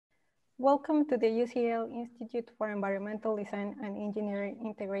Welcome to the UCL Institute for Environmental Design and Engineering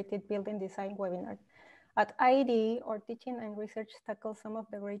Integrated Building Design webinar. At IED, our teaching and research tackle some of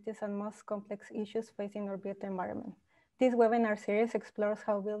the greatest and most complex issues facing our built environment. This webinar series explores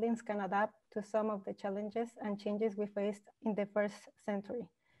how buildings can adapt to some of the challenges and changes we faced in the first century,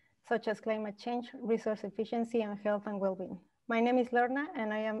 such as climate change, resource efficiency, and health and well-being. My name is Lorna,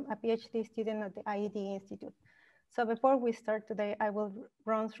 and I am a PhD student at the IED Institute. So before we start today, I will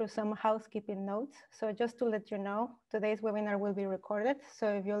run through some housekeeping notes. So just to let you know, today's webinar will be recorded. So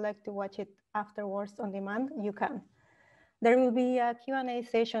if you'd like to watch it afterwards on demand, you can. There will be Q&A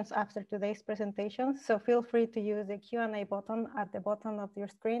sessions after today's presentation. So feel free to use the Q&A button at the bottom of your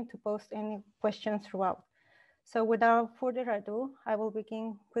screen to post any questions throughout. So without further ado, I will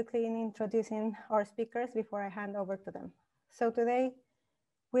begin quickly in introducing our speakers before I hand over to them. So today,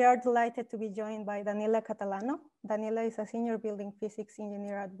 we are delighted to be joined by Daniela Catalano. Daniela is a senior building physics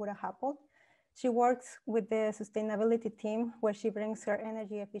engineer at Buro Happold. She works with the sustainability team where she brings her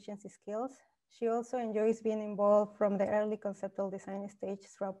energy efficiency skills. She also enjoys being involved from the early conceptual design stage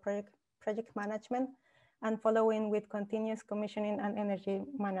through project management and following with continuous commissioning and energy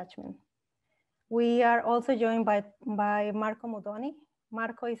management. We are also joined by Marco Mudoni.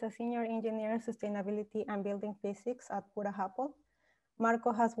 Marco is a senior engineer in sustainability and building physics at Buro Happold.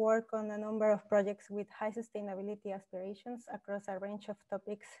 Marco has worked on a number of projects with high sustainability aspirations across a range of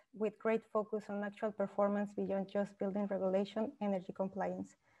topics with great focus on actual performance beyond just building regulation, energy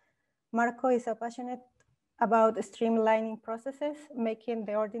compliance. Marco is passionate about streamlining processes, making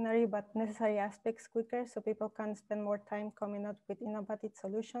the ordinary but necessary aspects quicker so people can spend more time coming up with innovative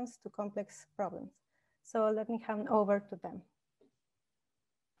solutions to complex problems. So let me hand over to them.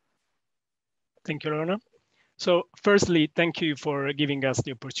 Thank you, Lorna. So firstly, thank you for giving us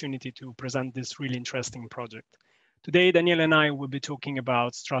the opportunity to present this really interesting project. Today, Daniela and I will be talking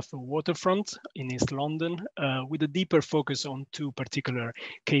about Stratford Waterfront in East London with a deeper focus on two particular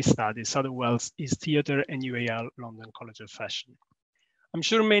case studies, Sadler East Theatre and UAL London College of Fashion. I'm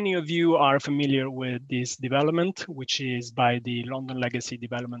sure many of you are familiar with this development, which is by the London Legacy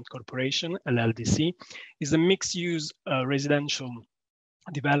Development Corporation, LLDC. It's a mixed-use residential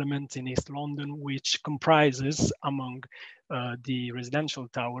development in East London, which comprises among the residential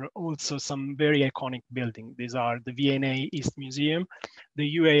tower also some very iconic buildings. These are the V&A East Museum,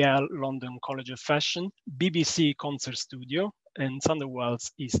 the UAL London College of Fashion, BBC Concert Studio, and Sadler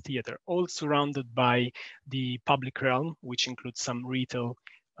East Theatre, all surrounded by the public realm, which includes some retail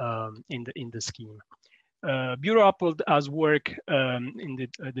in the scheme. Buro Happold has worked in the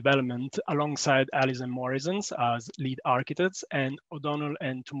development alongside Allison Morrisons as lead architects and O'Donnell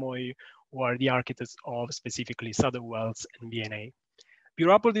and Tumoy, who are the architects of specifically Sadler and V&A.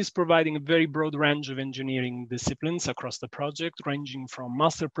 Buro Happold is providing a very broad range of engineering disciplines across the project, ranging from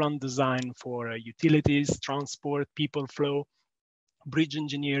master plan design for utilities, transport, people flow, bridge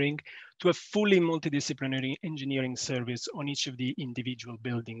engineering, to a fully multidisciplinary engineering service on each of the individual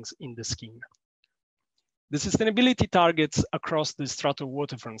buildings in the scheme. The sustainability targets across the Stratford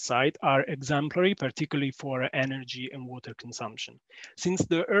Waterfront site are exemplary, particularly for energy and water consumption. Since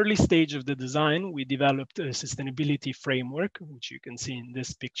the early stage of the design, we developed a sustainability framework, which you can see in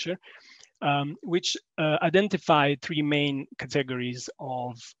this picture, which identified three main categories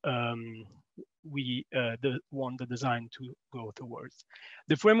of the design to go towards.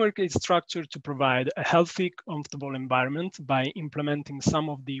 The framework is structured to provide a healthy, comfortable environment by implementing some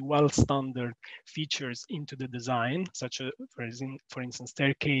of the well-standard features into the design, such as, for instance,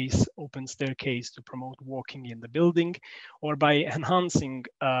 staircase, open staircase to promote walking in the building, or by enhancing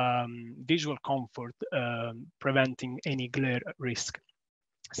visual comfort, preventing any glare risk.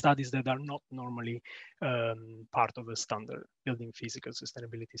 Studies that are not normally part of a standard building physical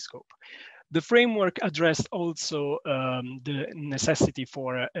sustainability scope. The framework addressed also the necessity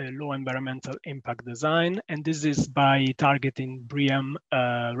for a low environmental impact design, and this is by targeting BREEAM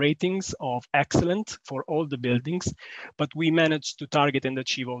ratings of excellent for all the buildings, but we managed to target and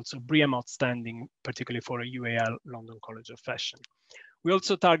achieve also BREEAM outstanding, particularly for a UAL London College of Fashion. We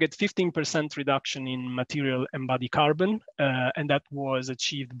also target 15% reduction in material and body carbon, and that was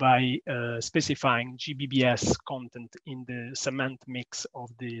achieved by specifying GBBS content in the cement mix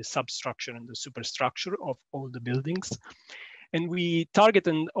of the substructure and the superstructure of all the buildings. And we target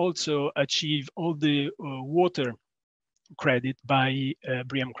and also achieve all the water credit by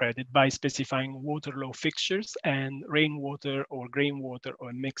BREEAM credit by specifying water low fixtures and rainwater or groundwater or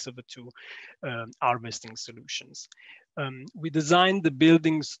a mix of the two harvesting solutions. We designed the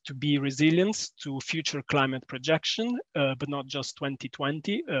buildings to be resilient to future climate projection, but not just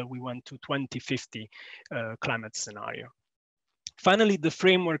 2020, we went to 2050 climate scenario. Finally, the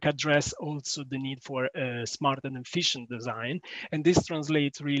framework addressed also the need for smart and efficient design, and this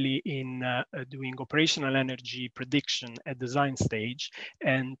translates really in doing operational energy prediction at design stage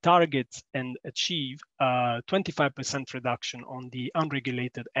and targets and achieve 25% reduction on the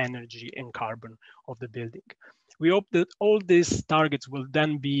unregulated energy and carbon of the building. We hope that all these targets will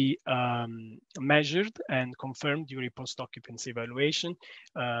then be measured and confirmed during post-occupancy evaluation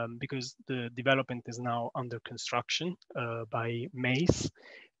because the development is now under construction by MACE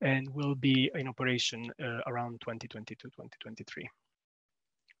and will be in operation around 2022-2023.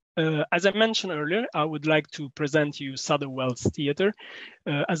 As I mentioned earlier, I would like to present you Sadler Wells Theatre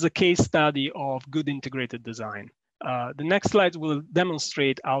as a case study of good integrated design. The next slide will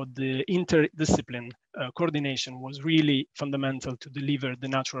demonstrate how the interdiscipline coordination was really fundamental to deliver the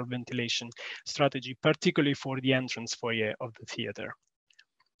natural ventilation strategy, particularly for the entrance foyer of the theater.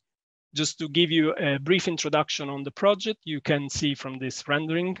 Just to give you a brief introduction on the project, you can see from this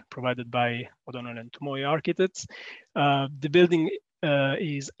rendering provided by O'Donnell and Tomoe architects, the building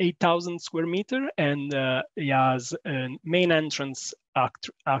is 8,000 square meter and it has a main entrance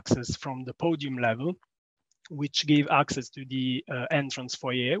access from the podium level, which give access to the entrance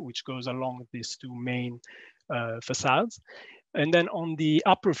foyer, which goes along these two main facades. And then on the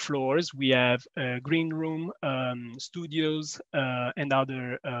upper floors, we have a green room, studios, and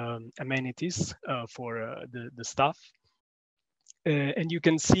other amenities for the staff. And you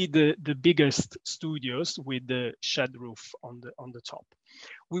can see the biggest studios with the shed roof on the top.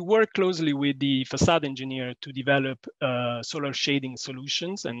 We work closely with the facade engineer to develop solar shading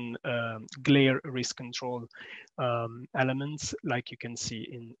solutions and glare risk control elements, like you can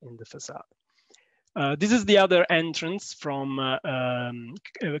see in the facade. This is the other entrance from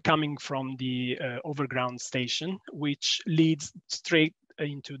coming from the overground station, which leads straight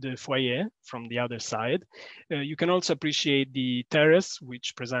into the foyer from the other side. You can also appreciate the terrace,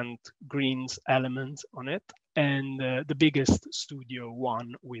 which present greens elements on it, and the biggest studio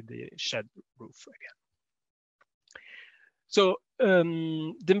one with the shed roof again. So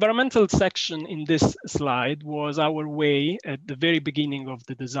the environmental section in this slide was our way at the very beginning of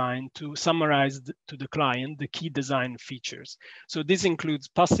the design to summarize to the client the key design features. So this includes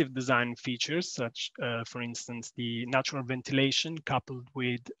passive design features, such for instance, the natural ventilation coupled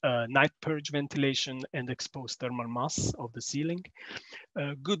with night purge ventilation and exposed thermal mass of the ceiling,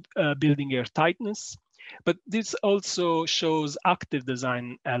 good building air tightness. But this also shows active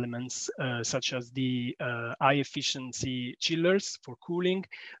design elements such as the high efficiency chillers for cooling,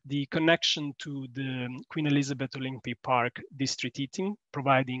 the connection to the Queen Elizabeth Olympic Park district heating,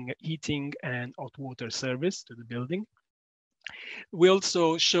 providing heating and hot water service to the building. We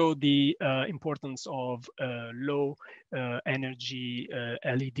also show the importance of low energy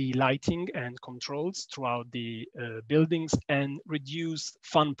LED lighting and controls throughout the buildings and reduce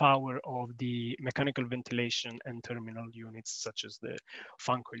fan power of the mechanical ventilation and terminal units such as the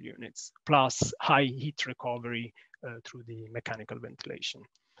fan coil units, plus high heat recovery through the mechanical ventilation.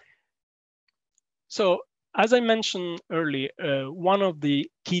 So, as I mentioned earlier, one of the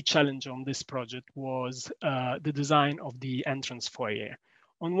key challenges on this project was the design of the entrance foyer.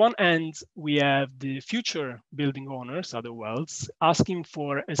 On one end, we have the future building owner, Sadler Wells, asking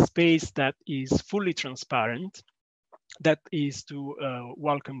for a space that is fully transparent, that is to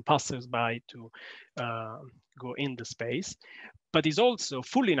welcome passers-by to go in the space, but is also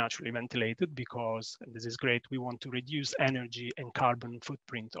fully naturally ventilated because, and this is great, we want to reduce energy and carbon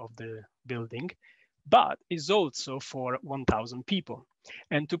footprint of the building, but is also for 1,000 people.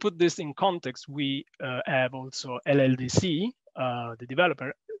 And to put this in context, we have also LLDC, the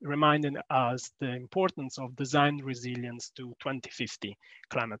developer, reminding us the importance of design resilience to 2050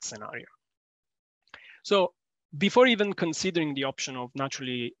 climate scenario. So before even considering the option of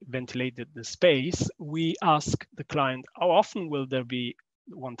naturally ventilated the space, we ask the client, how often will there be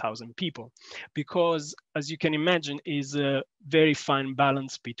 1,000 people? Because as you can imagine, is a very fine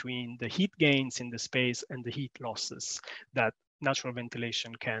balance between the heat gains in the space and the heat losses that natural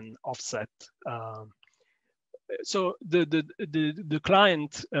ventilation can offset. So the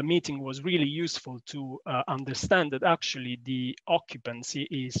client meeting was really useful to understand that actually the occupancy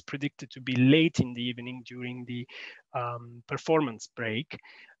is predicted to be late in the evening during the performance break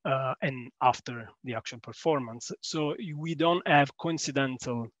and after the actual performance. So we don't have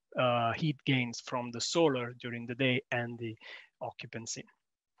coincidental heat gains from the solar during the day and the occupancy,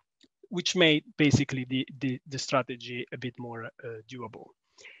 which made basically the strategy a bit more doable.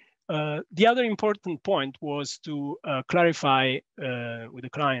 The other important point was to clarify with the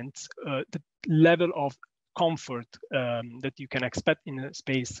clients the level of comfort that you can expect in a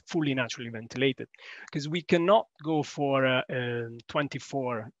space fully naturally ventilated, because we cannot go for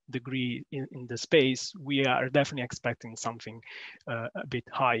 24 degree in the space. We are definitely expecting something a bit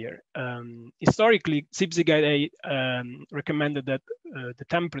higher. Historically, CIBSE Guide A recommended that the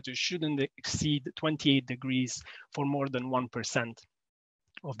temperature shouldn't exceed 28 degrees for more than 1%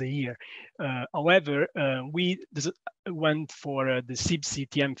 of the year. However, we went for the CIBSE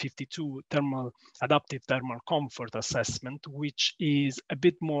TM52 adaptive thermal comfort assessment, which is a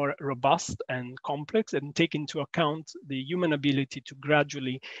bit more robust and complex and take into account the human ability to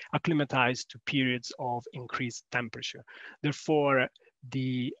gradually acclimatize to periods of increased temperature. Therefore,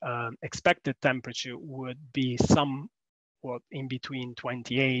 the expected temperature would be in between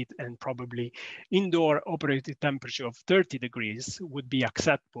 28 and probably indoor operating temperature of 30 degrees would be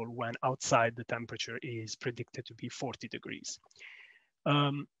acceptable when outside the temperature is predicted to be 40 degrees.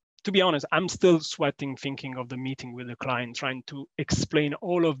 To be honest, I'm still sweating thinking of the meeting with the client, trying to explain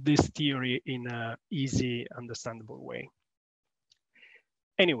all of this theory in an easy, understandable way.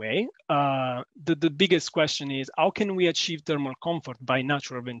 Anyway, the biggest question is, how can we achieve thermal comfort by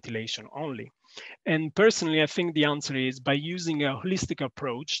natural ventilation only? And personally, I think the answer is by using a holistic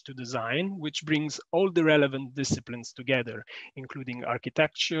approach to design, which brings all the relevant disciplines together, including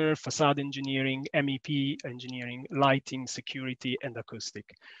architecture, facade engineering, MEP engineering, lighting, security, and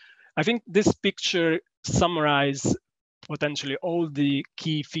acoustic. I think this picture summarizes potentially all the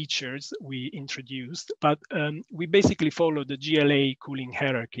key features we introduced, but we basically follow the GLA cooling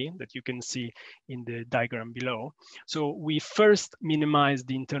hierarchy that you can see in the diagram below. So we first minimize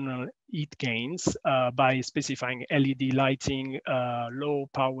the internal heat gains by specifying LED lighting, low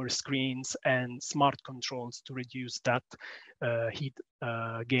power screens, and smart controls to reduce that heat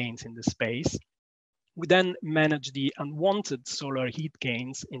gains in the space. We then manage the unwanted solar heat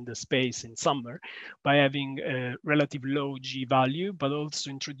gains in the space in summer by having a relative low G value, but also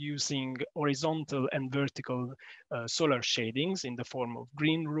introducing horizontal and vertical solar shadings in the form of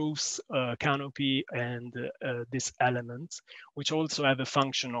green roofs, canopy, and these elements, which also have a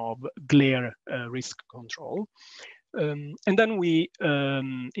function of glare risk control. And then we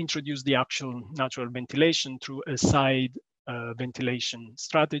introduce the actual natural ventilation through a side ventilation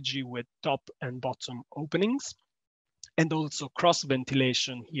strategy with top and bottom openings, and also cross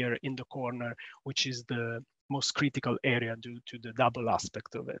ventilation here in the corner, which is the most critical area due to the double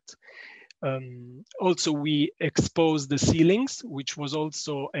aspect of it. Also, we expose the ceilings, which was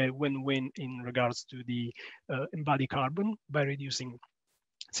also a win-win in regards to the embodied carbon by reducing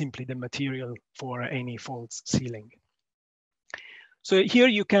simply the material for any false ceiling. So here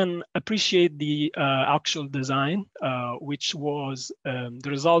you can appreciate the actual design, which was the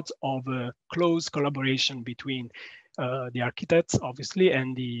result of a close collaboration between the architects, obviously,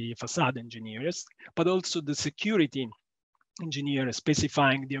 and the facade engineers, but also the security engineer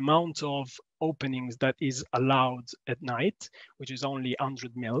specifying the amount of openings that is allowed at night, which is only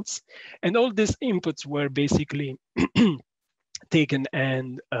 100 mils. And all these inputs were basically taken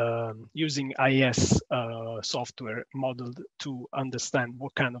and using IS software modeled to understand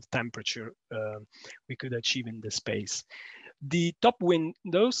what kind of temperature we could achieve in the space. The top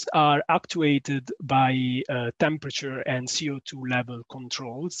windows are actuated by temperature and CO2 level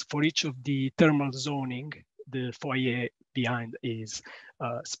controls. For each of the thermal zoning, the foyer behind is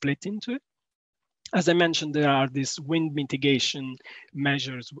split into. As I mentioned, there are these wind mitigation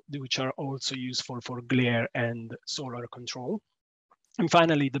measures which are also useful for glare and solar control. And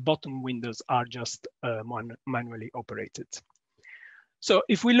finally, the bottom windows are just manually operated. So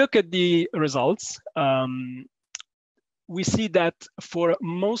if we look at the results, we see that for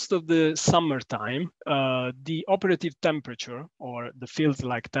most of the summertime, the operative temperature or the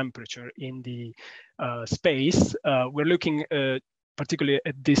field-like temperature in the space, we're looking particularly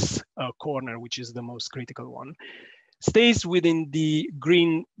at this corner, which is the most critical one, stays within the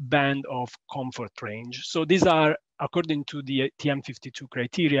green band of comfort range. So these are, according to the TM52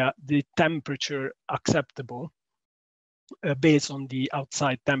 criteria, the temperature acceptable based on the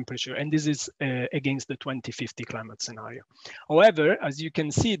outside temperature. And this is against the 2050 climate scenario. However, as you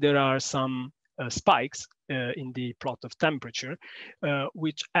can see, there are some spikes in the plot of temperature,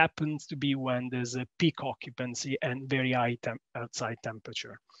 which happens to be when there's a peak occupancy and very high outside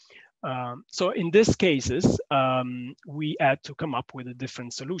temperature. So in these cases, we had to come up with a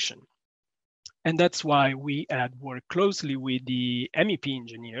different solution. And that's why we had worked closely with the MEP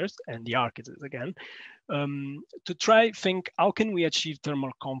engineers and the architects again, to try think how can we achieve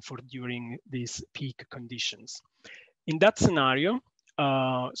thermal comfort during these peak conditions. In that scenario,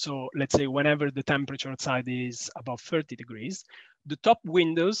 so let's say whenever the temperature outside is above 30 degrees, The top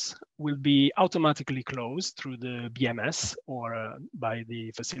windows will be automatically closed through the BMS or by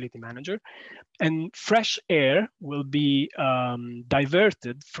the facility manager. And fresh air will be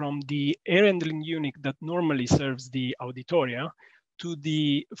diverted from the air handling unit that normally serves the auditoria to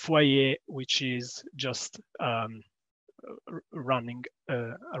the foyer, which is just running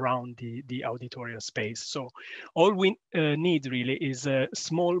around the auditoria space. So all we need really is a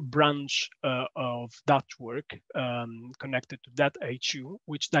small branch of ductwork connected to that HU,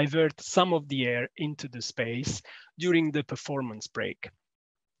 which diverts some of the air into the space during the performance break.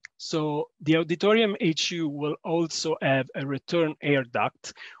 So the auditorium HU will also have a return air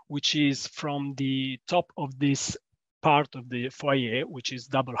duct, which is from the top of this part of the foyer, which is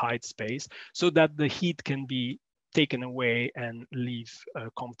double height space, so that the heat can be taken away and leave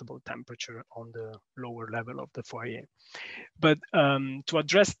a comfortable temperature on the lower level of the foyer. But to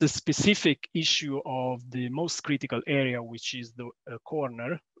address the specific issue of the most critical area, which is the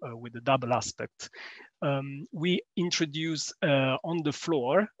corner with the double aspect, we introduce on the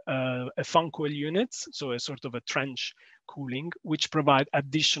floor a fan coil unit, so a sort of a trench cooling, which provide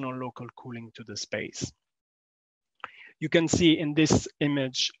additional local cooling to the space. You can see in this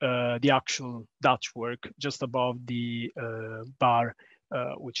image the actual ductwork just above the bar,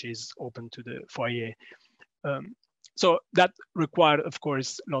 which is open to the foyer. So that required, of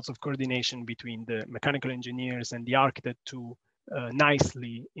course, lots of coordination between the mechanical engineers and the architect to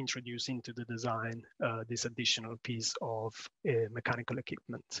nicely introduce into the design this additional piece of mechanical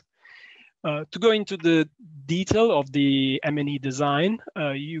equipment. To go into the detail of the M&E design,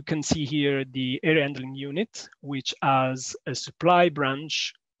 you can see here the air handling unit, which has a supply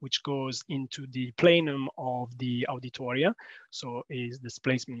branch which goes into the plenum of the auditoria, so is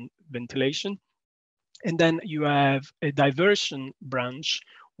displacement ventilation. And then you have a diversion branch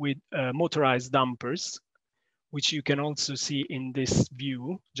with motorized dampers, which you can also see in this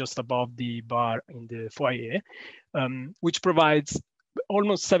view just above the bar in the foyer, which provides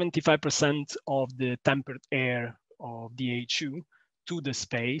almost 75% of the tempered air of the HU to the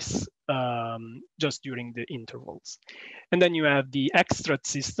space just during the intervals. And then you have the extract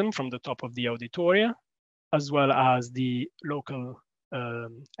system from the top of the auditoria, as well as the local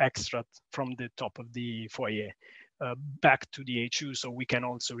extract from the top of the foyer back to the HU, so we can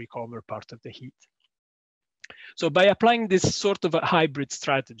also recover part of the heat. So by applying this sort of a hybrid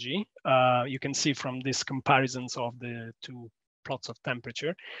strategy, you can see from these comparisons of the two plots of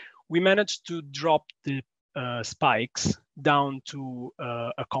temperature, we managed to drop the spikes down to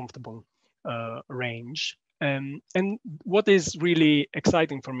a comfortable range. And what is really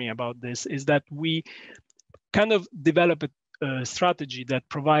exciting for me about this is that we kind of develop a strategy that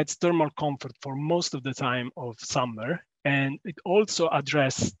provides thermal comfort for most of the time of summer. And it also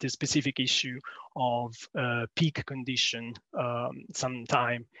addresses the specific issue of peak condition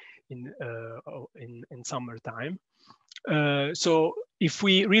sometime in summertime. So if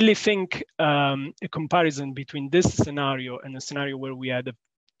we really think a comparison between this scenario and a scenario where we had a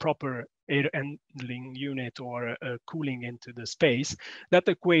proper air handling unit or cooling into the space, that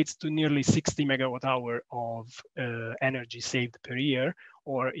equates to nearly 60 megawatt hour of energy saved per year,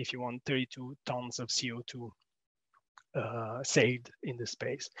 or if you want 32 tons of CO2 saved in the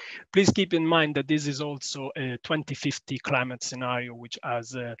space. Please keep in mind that this is also a 2050 climate scenario, which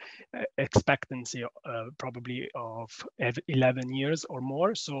has an expectancy probably of 11 years or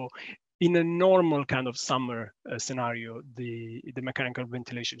more. So in a normal kind of summer scenario, the mechanical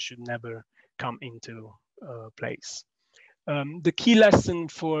ventilation should never come into place. The key lesson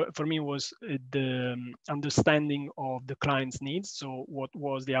for me was the understanding of the client's needs. So what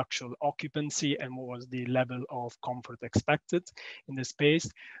was the actual occupancy and what was the level of comfort expected in the space.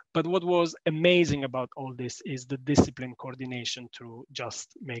 But what was amazing about all this is the discipline coordination to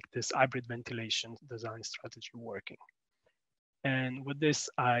just make this hybrid ventilation design strategy working. And with this,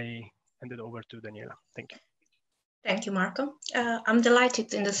 I hand it over to Daniela. Thank you. Thank you, Marco. I'm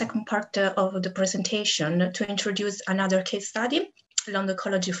delighted in the second part of the presentation to introduce another case study, London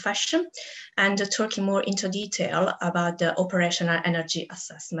College of Fashion, and talking more into detail about the operational energy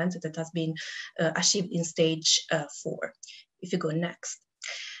assessment that has been achieved in stage 4. If you go next.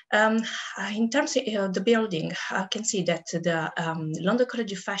 In terms of the building, I can see that the London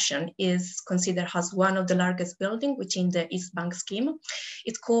College of Fashion is considered as one of the largest buildings within the East Bank scheme.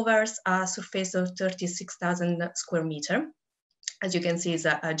 It covers a surface of 36,000 square meters. as you can see, is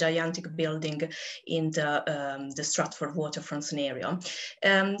a gigantic building in the Stratford Waterfront area.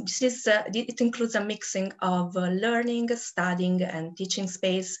 It includes a mixing of learning, studying, and teaching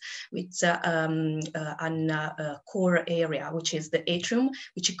space with a core area, which is the atrium,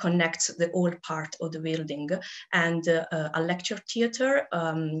 which connects the old part of the building, and a lecture theater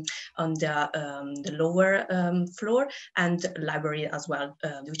on the lower floor, and library as well,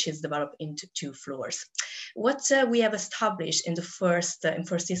 which is developed into 2 floors. What we have established in the first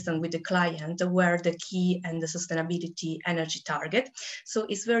instance with the client were the key and the sustainability energy target. So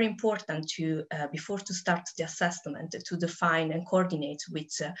it's very important to, before to start the assessment, to define and coordinate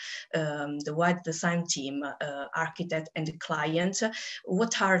with the wide design team, architect and the client,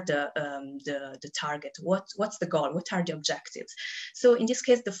 what are the target, what's the goal, what are the objectives. So in this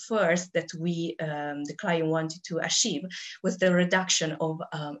case, the first that the client wanted to achieve was the reduction of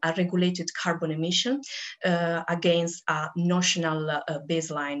a regulated carbon emission against a notional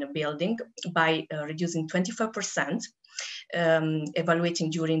baseline building by reducing 25%, evaluating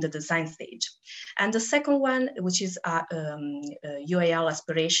during the design stage. And the second one, which is a UAL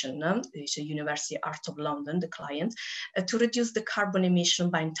aspiration, which is University Art of London, the client, to reduce the carbon emission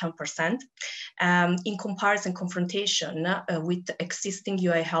by 10% in comparison confrontation with existing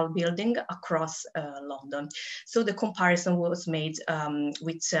UAL building across London. So the comparison was made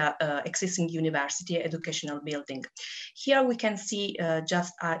with existing university educational building. Here we can see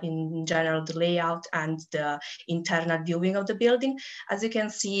just in general the layout and the internal viewing of the building. As you can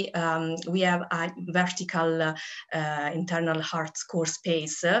see, we have a vertical internal arts core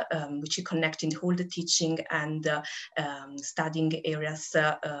space, which is connecting all the teaching and studying areas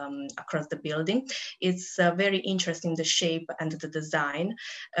across the building. It's very interesting, the shape and the design,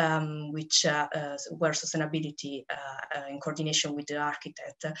 which where sustainability in coordination with the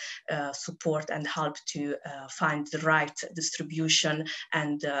architect support and help to find the right distribution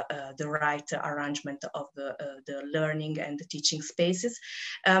and the right arrangement of the learning and the teaching spaces.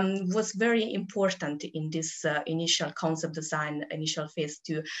 Was very important in this initial concept design, initial phase,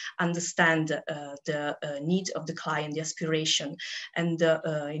 to understand the need of the client, the aspiration, and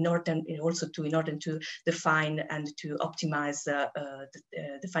in order to define and to optimize,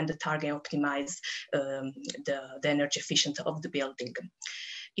 define the target, optimize the energy efficiency of the building.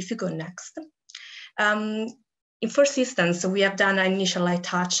 If you go next. In first instance, we have done an initial light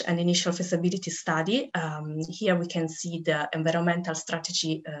touch and initial feasibility study. Here we can see the environmental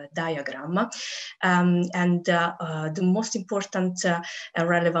strategy diagram. The most important and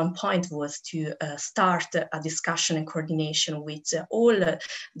relevant point was to start a discussion and coordination with all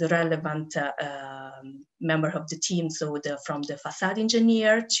the relevant members of the team. So from the facade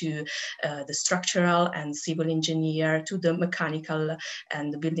engineer to the structural and civil engineer to the mechanical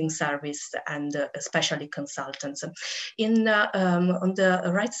and the building service and especially consultants. On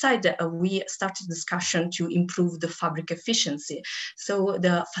the right side, we started discussion to improve the fabric efficiency. So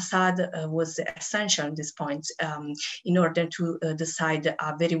the facade was essential at this point in order to decide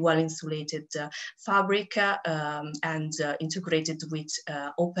a very well insulated fabric and integrated with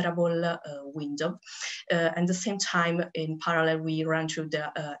operable window. At the same time, in parallel, we ran through the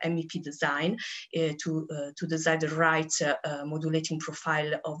MEP design to design the right modulating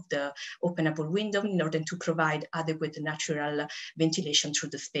profile of the openable window in order to provide adequate natural ventilation through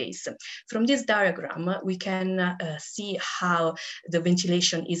the space. From this diagram, we can see how the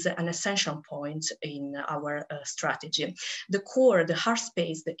ventilation is an essential point in our strategy. The core, the heart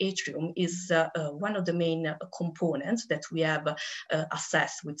space, the atrium is one of the main components that we have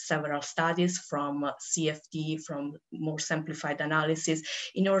assessed with several studies from CFD, from more simplified analysis,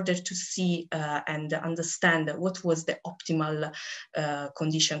 in order to see and understand what was the optimal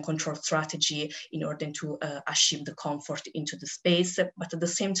condition control strategy in order to achieve the comfort into the space, but at the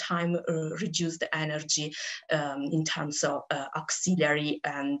same time reduce the energy in terms of auxiliary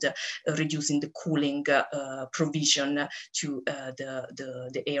and reducing the cooling provision to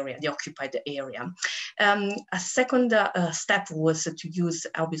the area, the occupied area. A second step was to use,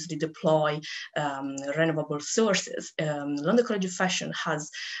 obviously, deploy renewable sources. London College of Fashion has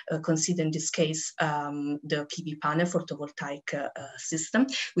considered in this case the PV panel photovoltaic system,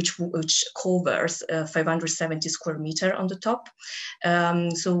 which covers 570 square meter on the top.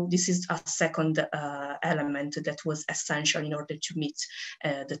 So this is a second element that was essential in order to meet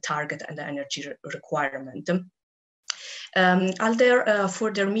the target and the energy requirement. Other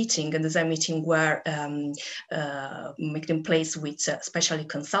further meeting and design meeting were making place with specialty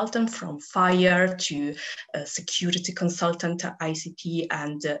consultant from fire to security consultant, ICT,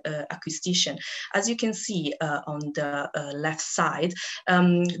 and acoustician. As you can see on the left side,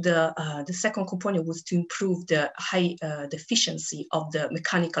 the second component was to improve the the efficiency of the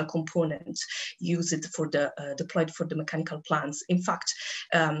mechanical components used for the deployed for the mechanical plants. In fact,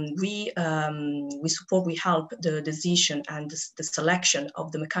 we help the decision and the selection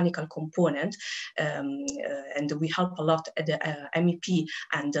of the mechanical component, and we help a lot at the MEP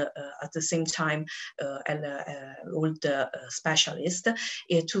and at the same time all the specialists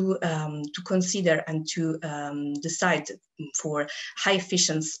to consider and to decide for high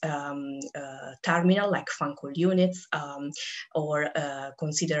efficiency terminal like fan coil units, or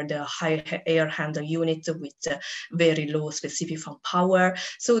consider the high air handle unit with very low specific fan power.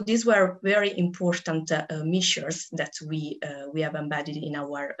 So these were very important measures that we have embedded in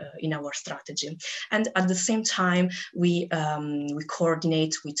our strategy. And at the same time, we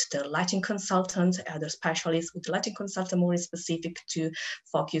coordinate with the lighting consultant, other specialists with the lighting consultant more specific to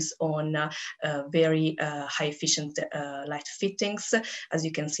focus on very high efficient light fittings. As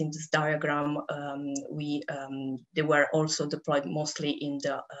you can see in this diagram, they were also deployed mostly in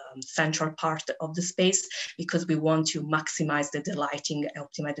the central part of the space, because we want to maximize the lighting,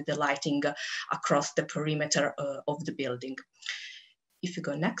 optimize the lighting across the perimeter of the building. If you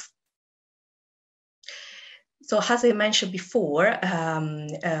go next. So as I mentioned before,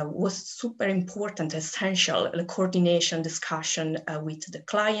 was super important, essential, the coordination discussion with the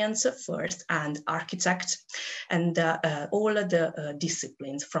clients first and architects, and all of the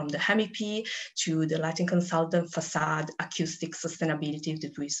disciplines from the MEP to the lighting consultant, facade, acoustic, sustainability,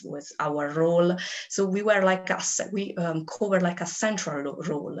 that was our role. So we were like we covered like a central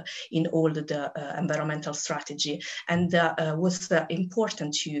role in all the environmental strategy, and was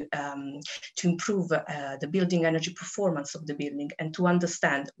important to improve the building energy performance of the building, and to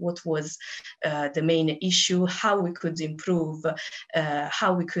understand what was the main issue, how we could improve,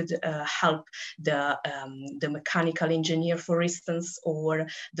 how we could help the mechanical engineer, for instance, or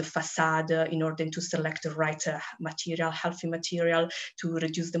the facade in order to select the right material, healthy material, to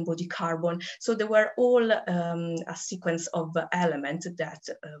reduce the body carbon. So there were all a sequence of elements that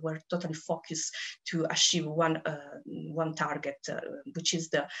were totally focused to achieve one target, which is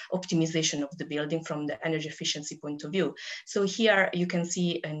the optimization of the building from the energy efficiency point of view. So here you can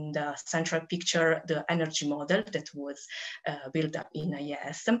see in the central picture the energy model that was built up in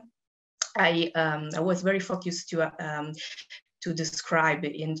IES. I was very focused to describe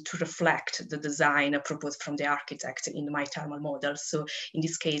and to reflect the design proposed from the architect in my thermal model. So in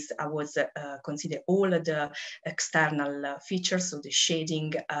this case, I was consider all of the external features, so the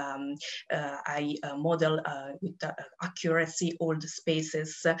shading. I model with accuracy all the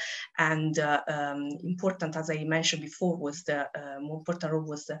spaces, and important, as I mentioned before, was the more important role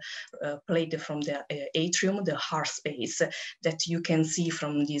was played from the atrium, the heart space that you can see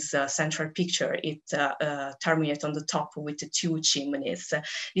from this central picture. It terminates on the top with the two chimneys.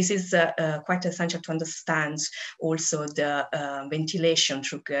 This is quite essential to understand also the ventilation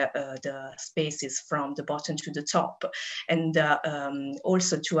through the spaces from the bottom to the top, and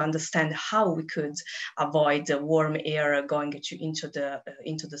also to understand how we could avoid the warm air going into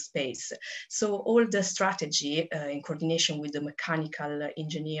the space. So all the strategy in coordination with the mechanical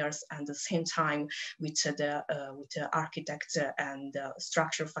engineers, and at the same time with the architect and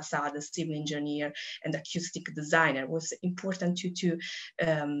structure, facade, civil engineer, and acoustic designer, was important to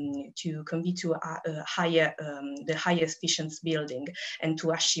convey to a higher the highest efficiency building, and to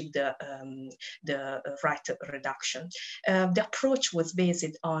achieve the right reduction. The approach was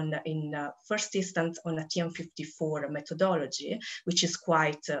based on, in first instance, on a TM54 methodology, which is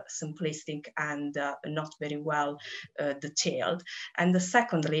quite simplistic and not very well detailed. And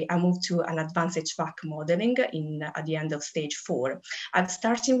secondly, I moved to an advanced HVAC modeling at the end of stage 4. I'm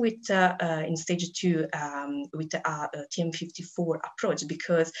starting with in stage 2 with a TM54 approach,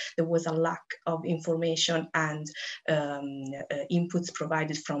 because there was a lack of information and inputs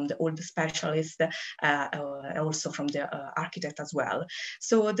provided from all the specialists, also from the architect as well.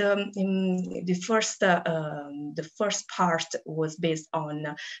 So the first part was based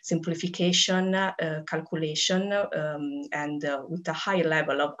on simplification, calculation, and with a high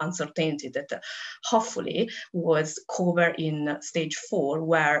level of uncertainty that hopefully was covered in stage 4,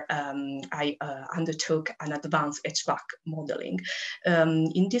 where I undertook an advanced HVAC modeling.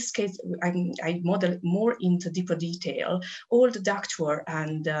 In this case, I modeled more into deeper detail all the ductwork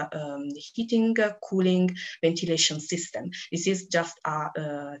and heating, cooling, ventilation system. This is just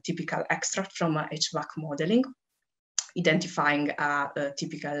a typical extract from HVAC modeling. identifying a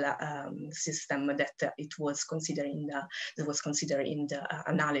typical system that it was considered in the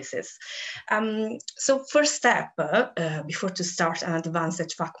analysis. So first step before to start an advanced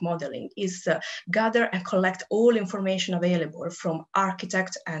HVAC modeling is gather and collect all information available from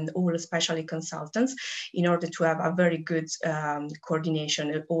architects and all especially consultants in order to have a very good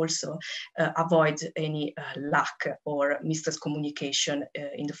coordination and also avoid any lack or miscommunication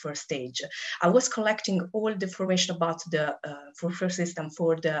in the first stage. I was collecting all the information about the first system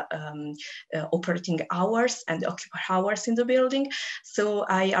for the operating hours and occupied hours in the building. So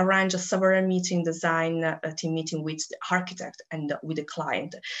I arranged a several meeting, design team meeting with the architect and with the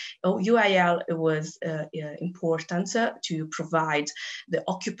client. UIL was important to provide the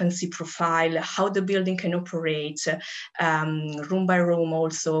occupancy profile, how the building can operate, room by room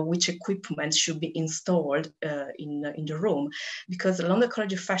also, which equipment should be installed in the room. Because the London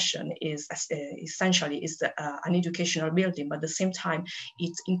College of Fashion is essentially an educational building, but at the same time,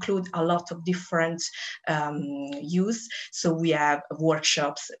 it includes a lot of different use. So we have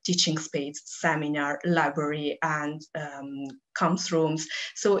workshops, teaching space, seminar, library, and comms rooms.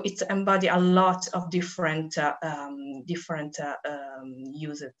 So it embodies a lot of different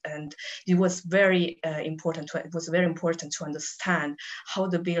uses, and it was very important. It was very important to understand how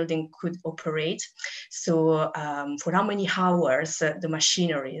the building could operate. So for how many hours the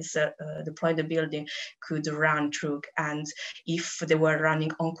machineries deployed in the building could run through, and if they were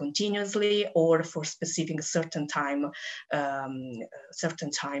running on continuously or for specific certain time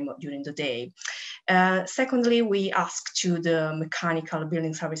during the day. Secondly, we asked to the mechanical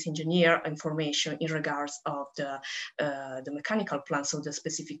building service engineer information in regards of the mechanical plan, so the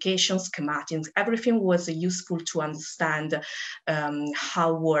specifications, schematics, everything was useful to understand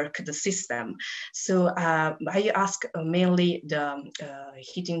how work the system. So I asked mainly the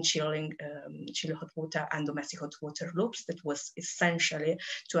heating, chilling, chilling hot water and domestic hot water loops. That was essentially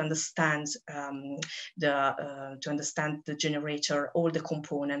to understand the generator, all the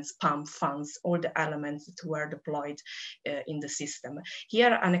components, pump, fans, all the elements that were deployed in the system.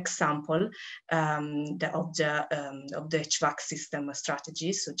 Here, an example of the HVAC system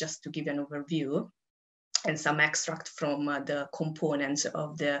strategy. So just to give you an overview, and some extract from the components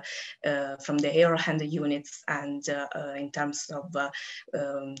of from the air handling units, and in terms of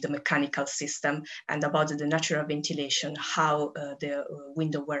the mechanical system, and about the natural ventilation, how the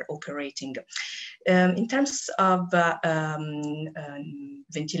window were operating. In terms of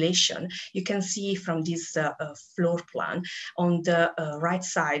ventilation, you can see from this floor plan, on the right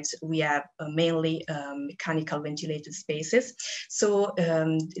side, we have mainly mechanical ventilated spaces. So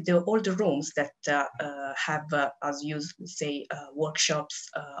all the rooms that have, as you say, workshops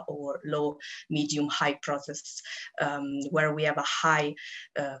or low, medium, high process, where we have a high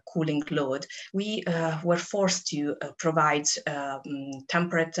cooling load, we were forced to provide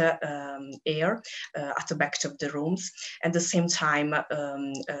temperate air at the back of the rooms. At the same time,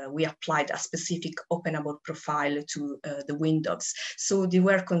 we applied a specific openable profile to the windows. So they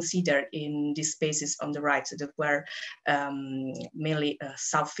were considered in these spaces on the right that were mainly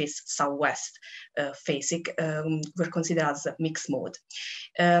southeast, southwest facing, were considered as a mixed mode.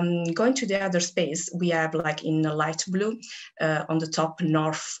 Going to the other space, we have, like in light blue, on the top,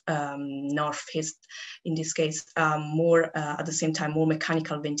 northeast, in this case, more at the same time, more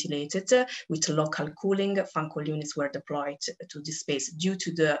mechanical ventilated with local cooling. Fan coil units were deployed to this space due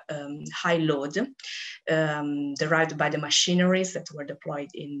to the high load derived by the machineries that were deployed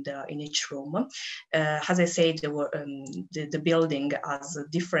in each room. As I said, there were, the building has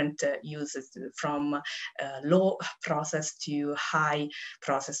different uses, from low process to high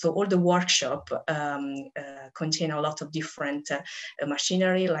process. So all the workshop contain a lot of different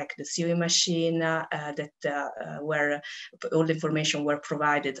machinery, like the sewing machine, that where all the information were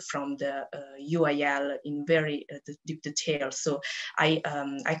provided from the UIL in very deep detail. So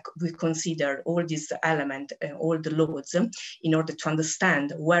we considered all these elements, all the loads, in order to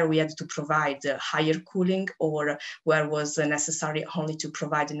understand where we had to provide higher cooling or where was necessary only to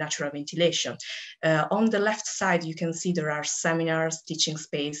provide natural ventilation. On the left side, you can see there are seminars, teaching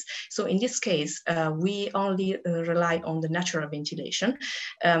space. So in this case, we only rely on the natural ventilation,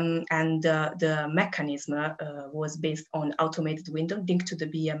 and the mechanism was based on automated window linked to the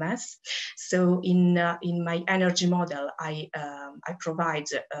BMS. So in my energy model, I provide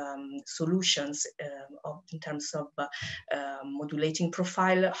solutions in terms of modulating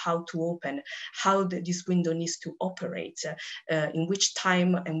profile, how to open, how this window needs to operate, in which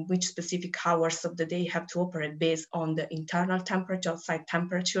time and which specific hours of the day have to operate based on the internal temperature, outside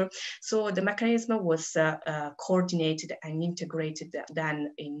temperature, temperature. So the mechanism was coordinated and integrated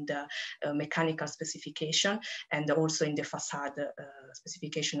then in the mechanical specification and also in the facade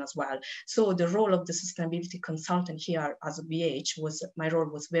specification as well. So the role of the sustainability consultant here as a BH my role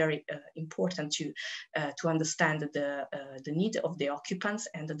was very important to understand the need of the occupants,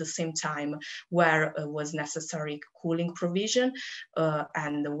 and at the same time where was necessary cooling provision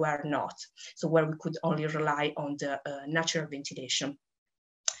and where not. So where we could only rely on the natural ventilation.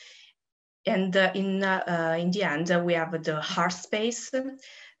 And in the end, we have the hard space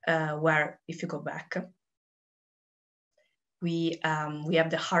where, if you go back, we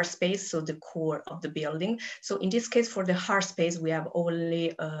have the hard space, so the core of the building. So in this case, for the hard space, we have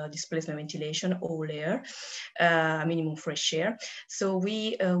only displacement ventilation, all air, minimum fresh air. So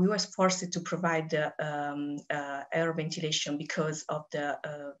we were forced to provide the air ventilation because of the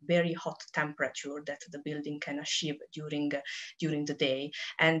very hot temperature that the building can achieve during the day.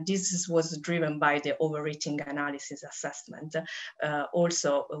 And this was driven by the overheating analysis assessment.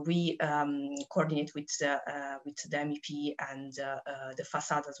 Also, we coordinate with the MEP and the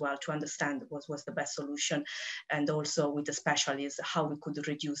facade as well to understand what was the best solution, and also with the specialists how we could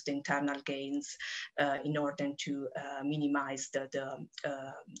reduce the internal gains in order to minimize the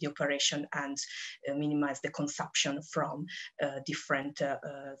operation and minimize the consumption from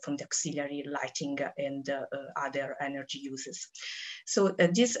from the auxiliary lighting and other energy uses. So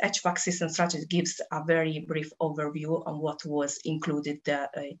this HVAC system strategy gives a very brief overview on what was included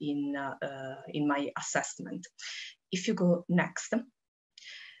in my assessment. If you go next,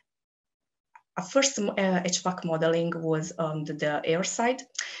 first HVAC modeling was on the air side.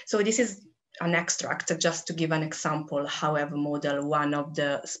 So this is an extract just to give an example how I have modeled one of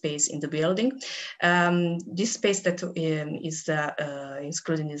the space in the building. This space that is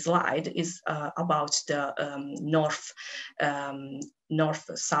included in the slide is about the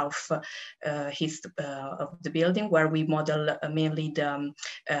north-south east of the building, where we model mainly the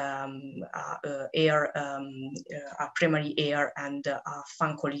primary air and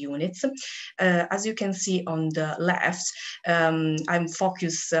fan coil units. As you can see on the left, I'm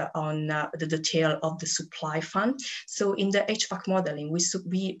focused on the detail of the supply fan. So in the HVAC modeling,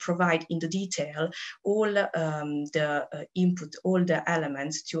 we provide in the detail all the input, all the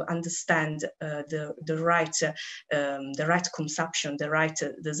elements to understand the right consumption, the right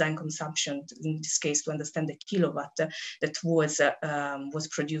design consumption, in this case to understand the kilowatt that was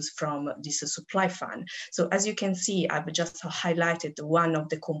produced from this supply fan. So as you can see, I've just highlighted one of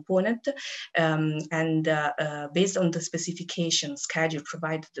the components, and based on the specification schedule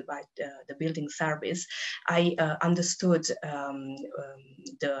provided by the building service, I understood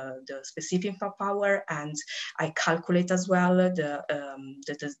the specific power, and I calculate as well the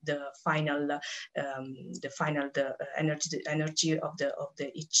final energy of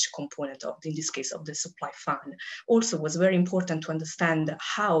each component of, in this case, of the supply fan. Also was very important to understand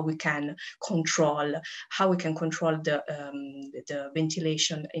how we can control the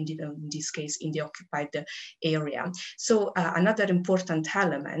ventilation in this case in the occupied area. So another important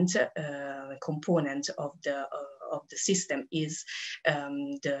element, component of the system is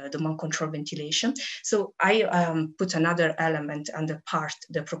the demand control ventilation. So I put another element under part,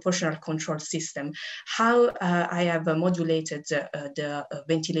 the proportional control system, how I have modulated the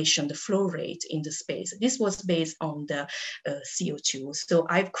ventilation, the flow rate in the space. This was based on the CO2. So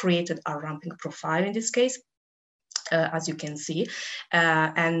I've created a ramping profile in this case, as you can see,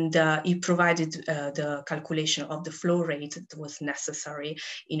 and it provided the calculation of the flow rate that was necessary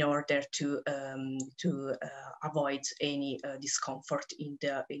in order to avoid any discomfort to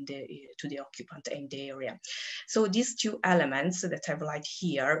the occupant in the area. So these two elements that I've light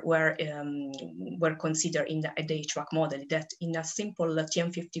here were considered in the HVAC model, that in a simple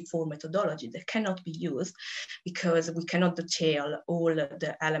TM54 methodology that cannot be used because we cannot detail all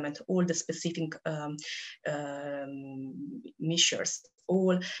the elements, all the specific measures,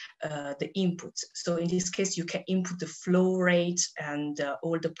 all the inputs. So in this case, you can input the flow rate and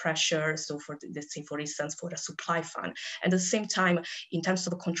all the pressure. So for, let's say, for instance, for a supply fan. And at the same time, in terms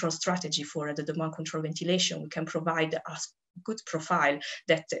of a control strategy for the demand control ventilation, we can provide a good profile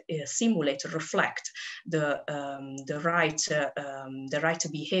that simulate, reflect the right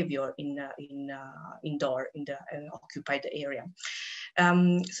behavior in indoor, in the occupied area.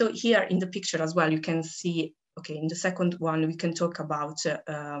 So here in the picture as well, you can see, okay, in the second one, we can talk about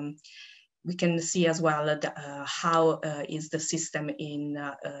we can see as well how is the system in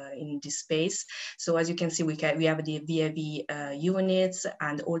this space. So as you can see, we have the VAV units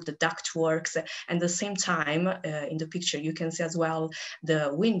and all the ductworks, and at the same time in the picture you can see as well the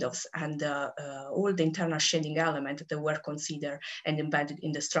windows and all the internal shading elements that were considered and embedded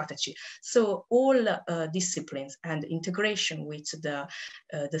in the strategy. So all disciplines and integration with the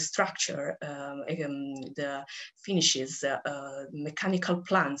structure, the finishes, mechanical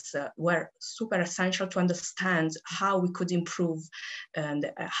plans were super essential to understand how we could improve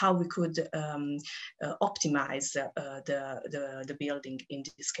and how we could optimize the building in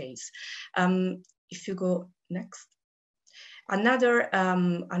this case. If you go next. Another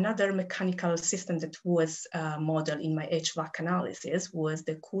mechanical system that was modeled in my HVAC analysis was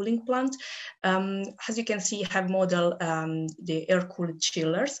the cooling plant. As you can see, I have modeled the air-cooled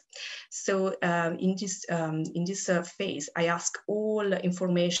chillers. So in this phase, I ask all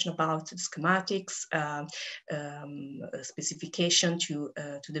information about the schematics, specification to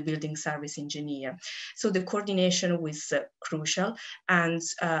the building service engineer. So the coordination was crucial, and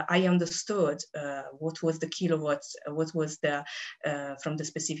I understood what was the kilowatts, what was the from the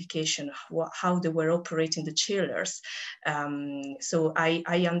specification, how they were operating the chillers. So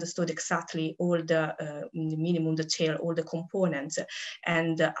I understood exactly all the minimum detail, all the components,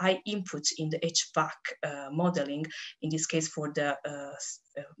 and I input in the HVAC modeling, in this case for the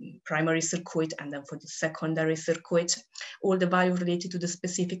primary circuit and then for the secondary circuit, all the value related to the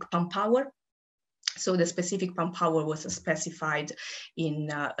specific pump power. So the specific pump power was specified in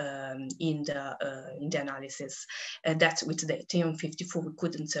the analysis that with the TM54 we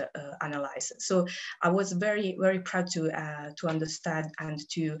couldn't analyze. So I was very proud to understand and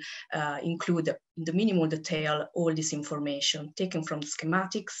to include in the minimal detail all this information taken from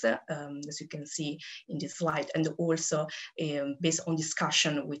schematics, as you can see in this slide, and also based on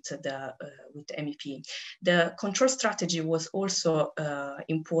discussion with the MEP. The control strategy was also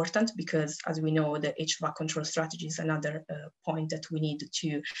important because, as we know, the HVAC control strategy is another point that we need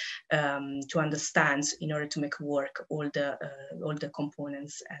to understand in order to make work all the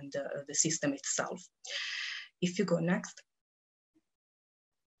components and the system itself. If you go next.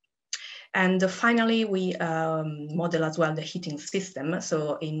 And finally, we model as well the heating system.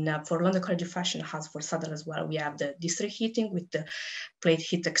 So for London College of Fashion, as for Sadler as well, we have the district heating with the plate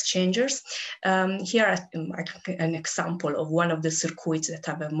heat exchangers. Here an example of one of the circuits that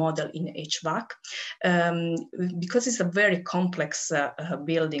have a model in HVAC. Because it's a very complex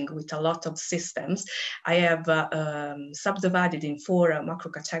building with a lot of systems, I have subdivided in 4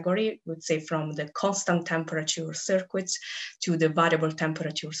 macro categories, would say from the constant temperature circuits to the variable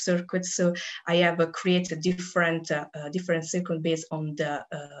temperature circuits. So I have created different circuits based on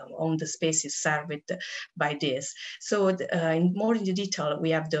the spaces served by this. So more in the detail,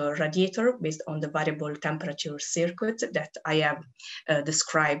 we have the radiator based on the variable temperature circuit that I have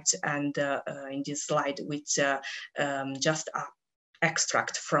described and in this slide with just a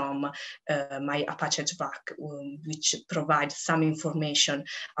extract from my Apache HVAC, which provides some information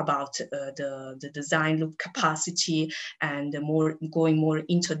about the design loop capacity and going more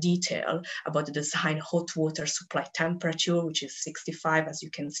into detail about the design hot water supply temperature, which is 65, as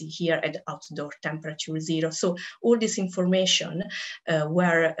you can see here, at outdoor temperature 0. So all this information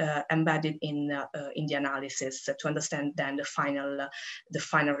were embedded in the analysis to understand then the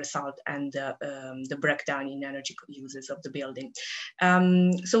final result and the breakdown in energy uses of the building.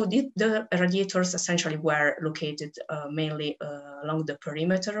 So the radiators essentially were located mainly along the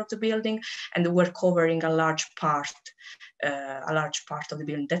perimeter of the building, and they were covering a large part of the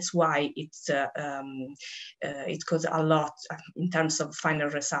building. That's why it caused a lot in terms of final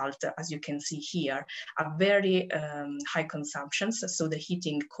result. As you can see here, a very high consumptions. So the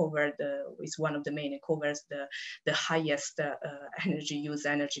heating covered is one of the main. It covers the highest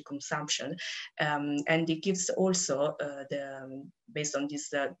energy consumption, and it gives also based on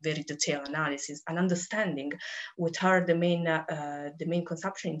this very detailed analysis, an understanding what are the main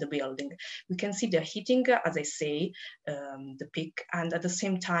consumption in the building. We can see the heating, as I say, the peak, and at the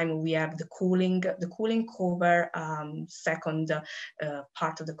same time we have the cooling. The cooling cover second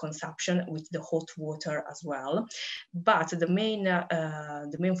part of the consumption with the hot water as well. But the main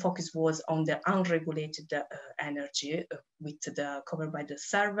focus was on the unregulated energy with the covered by the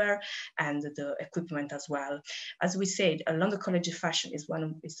server and the equipment as well. As we said, London College of Fashion is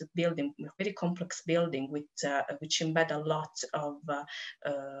a building, a very complex building with which embed a lot of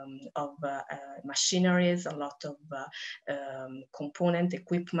machineries, a lot of component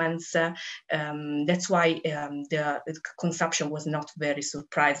equipments. That's why the consumption was not very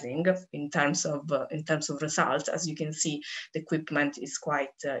surprising in terms of results. As you can see, the equipment is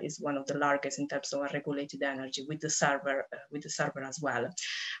one of the largest in terms of regulated energy, with the server as well.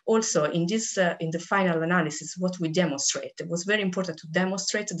 Also, in the final analysis, what we demonstrate, it was very important to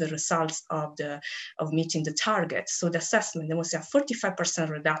demonstrate the results of meeting the target. So the assessment, there was a 45%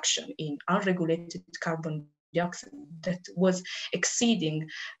 reduction in unregulated carbon dioxide that was exceeding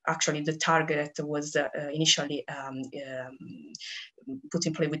actually the target that was initially put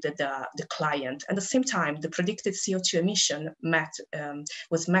in play with the client. At the same time, the predicted CO2 emission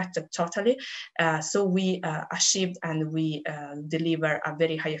was met totally. So we achieved and we deliver a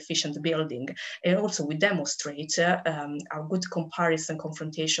very high efficient building. And also we demonstrate a good comparison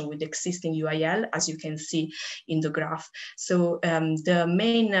confrontation with the existing UIL, as you can see in the graph. So the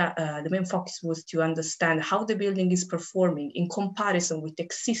main focus was to understand how the building is performing in comparison with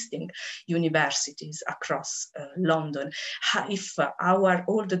existing universities across London. If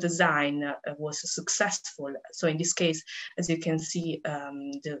all the design was successful. So in this case, as you can see,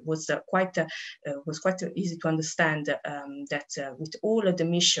 was quite easy to understand that with all of the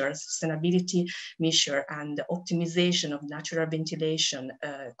measures, sustainability measure and optimization of natural ventilation,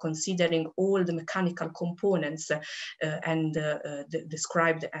 considering all the mechanical components and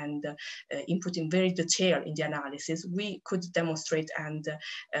described and input in very detail in the analysis, we could demonstrate and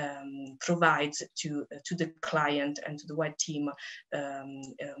provide to the client and to the wide team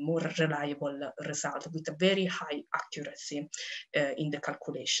more reliable result with a very high accuracy in the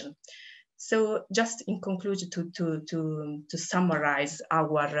calculation. So just in conclusion, to summarize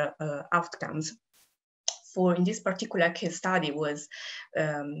our outcomes. In this particular case study was,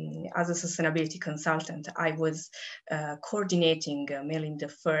 as a sustainability consultant, I was coordinating mainly in the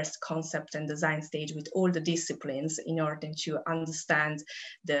first concept and design stage with all the disciplines in order to understand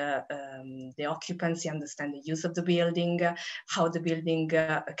the occupancy, understand the use of the building, how the building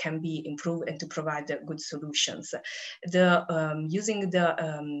can be improved, and to provide good solutions. Using the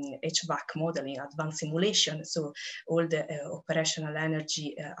HVAC modeling, advanced simulation, so all the operational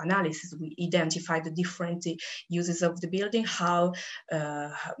energy analysis, we identified the different uses of the building,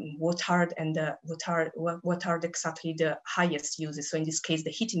 what are exactly the highest uses. So in this case, the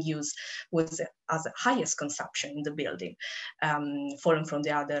heating use was as the highest consumption in the building, following from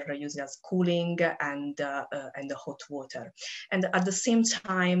the other uses as cooling and the hot water. And at the same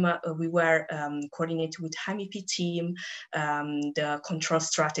time, we were coordinating with MEP team, the control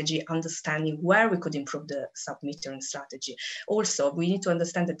strategy, understanding where we could improve the sub-metering strategy. Also, we need to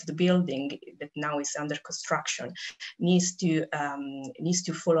understand that the building that now is under construction needs to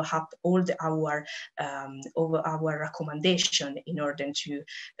follow up all our recommendation in order to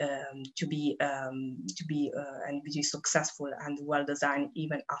be successful and well designed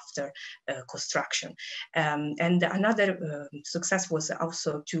even after construction. And another success was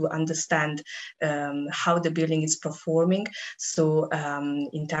also to understand how the building is performing. So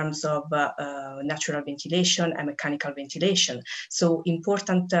in terms of natural ventilation and mechanical ventilation. So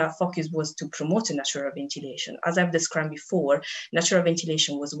important focus was to promote natural ventilation. As I've described before, natural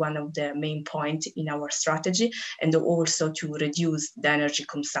ventilation was one of the main points in our strategy, and also to reduce the energy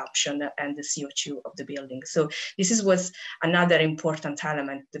consumption and the CO2 of the building. So this was another important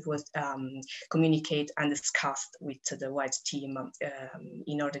element that was communicated and discussed with the wide team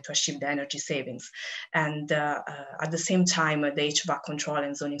in order to achieve the energy savings. And at the same time, the HVAC control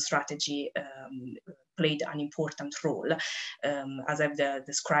and zoning strategy played an important role, as I've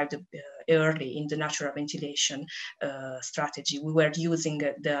described early in the natural ventilation strategy. We were using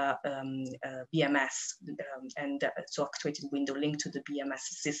the BMS and so actuated window linked to the BMS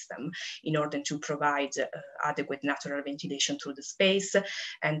system in order to provide adequate natural ventilation through the space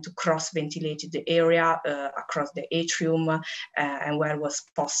and to cross-ventilate the area across the atrium and where was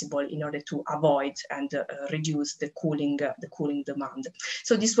possible in order to avoid and reduce the cooling demand.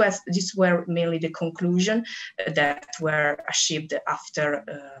 So these were mainly the conclusion that were achieved after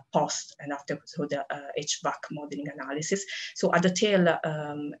post and after the HVAC modeling analysis. So at the tail,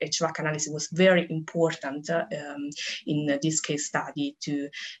 HVAC analysis was very important in this case study to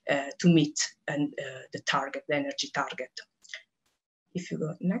meet the energy target. If you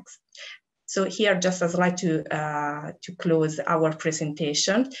go next. So here, just as I'd like to close our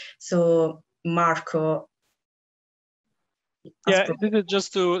presentation. So Marco. Yeah, this is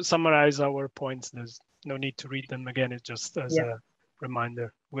just to summarize our points. There's no need to read them again. It's just as a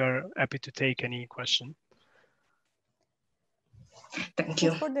reminder. We're happy to take any question. Thank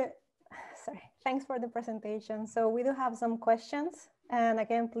you. Thanks for the presentation. So we do have some questions. And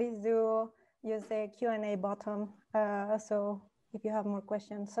again, please do use the Q&A button. So if you have more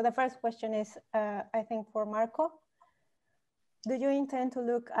questions. So the first question is, I think for Marco. Do you intend to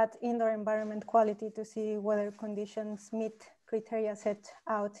look at indoor environment quality to see whether conditions meet criteria set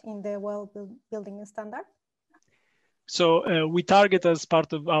out in the well building standard? So we target as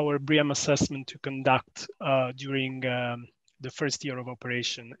part of our BREEAM assessment to conduct during the first year of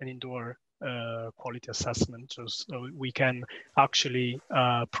operation an indoor quality assessment, so we can actually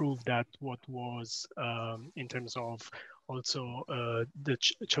prove that what was in terms of also the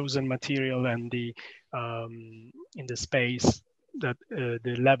chosen material and the in the space, that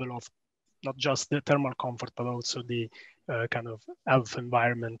the level of not just the thermal comfort but also the kind of health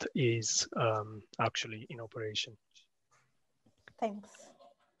environment is actually in operation. Thanks.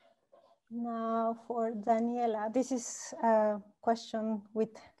 Now for Daniela, this is a question with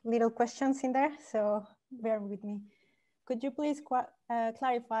little questions in there, so bear with me. Could you please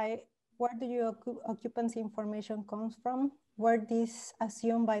clarify where do your occupancy information comes from? Were these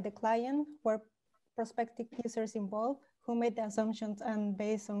assumed by the client? Were prospective users involved? Who made the assumptions and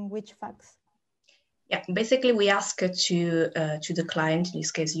based on which facts? Yeah, basically we ask to the client, in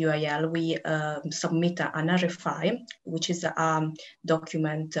this case UIL, we submit an RFI, which is a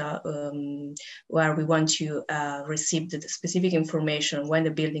document where we want to receive the specific information when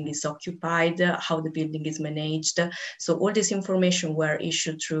the building is occupied, how the building is managed. So all this information were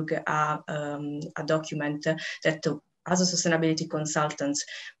issued through a document that as a sustainability consultants,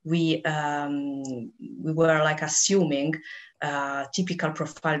 we were like assuming typical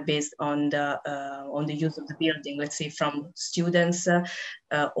profile based on the use of the building, let's say from students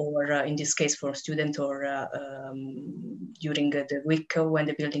or in this case for student or during the week when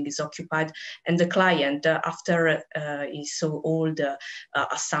the building is occupied. And the client, after he saw all the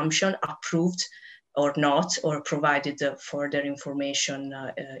assumption, approved or not, or provided further information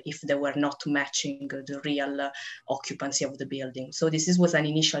if they were not matching the real occupancy of the building. So this was an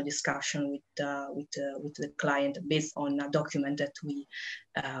initial discussion with the client based on a document that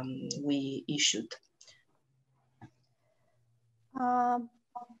we issued.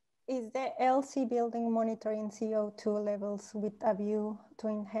 Is the LC building monitoring CO2 levels with a view to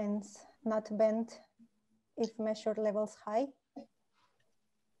enhance, not bend, if measured levels high?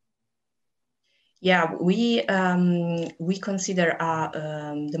 Yeah, we consider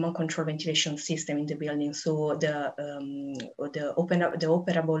the demand control ventilation system in the building. So the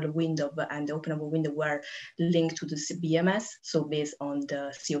operable window and the openable window were linked to the BMS, so based on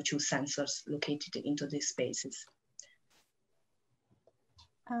the CO2 sensors located into these spaces.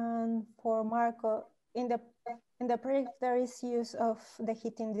 And for Marco, in the project, there is use of the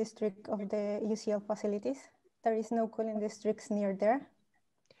heating district of the UCL facilities. There is no cooling districts near there.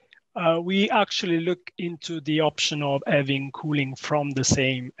 We actually look into the option of having cooling from the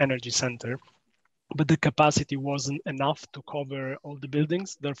same energy center, but the capacity wasn't enough to cover all the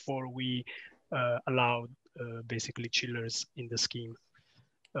buildings. Therefore, we allowed basically chillers in the scheme.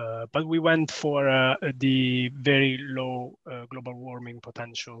 But we went for the very low global warming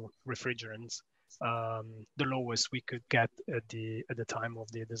potential refrigerants, the lowest we could get at the time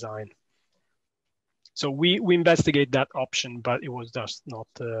of the design. So we investigate that option, but it was just not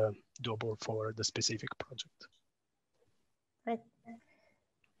doable for the specific project. Right.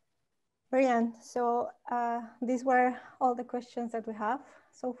 Brilliant. So these were all the questions that we have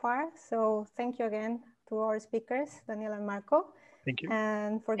so far. So thank you again to our speakers, Daniel and Marco. Thank you.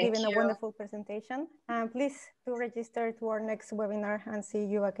 And for giving a wonderful presentation. And please do register to our next webinar and see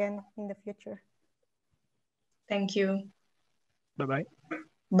you again in the future. Thank you. Bye-bye.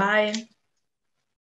 Bye.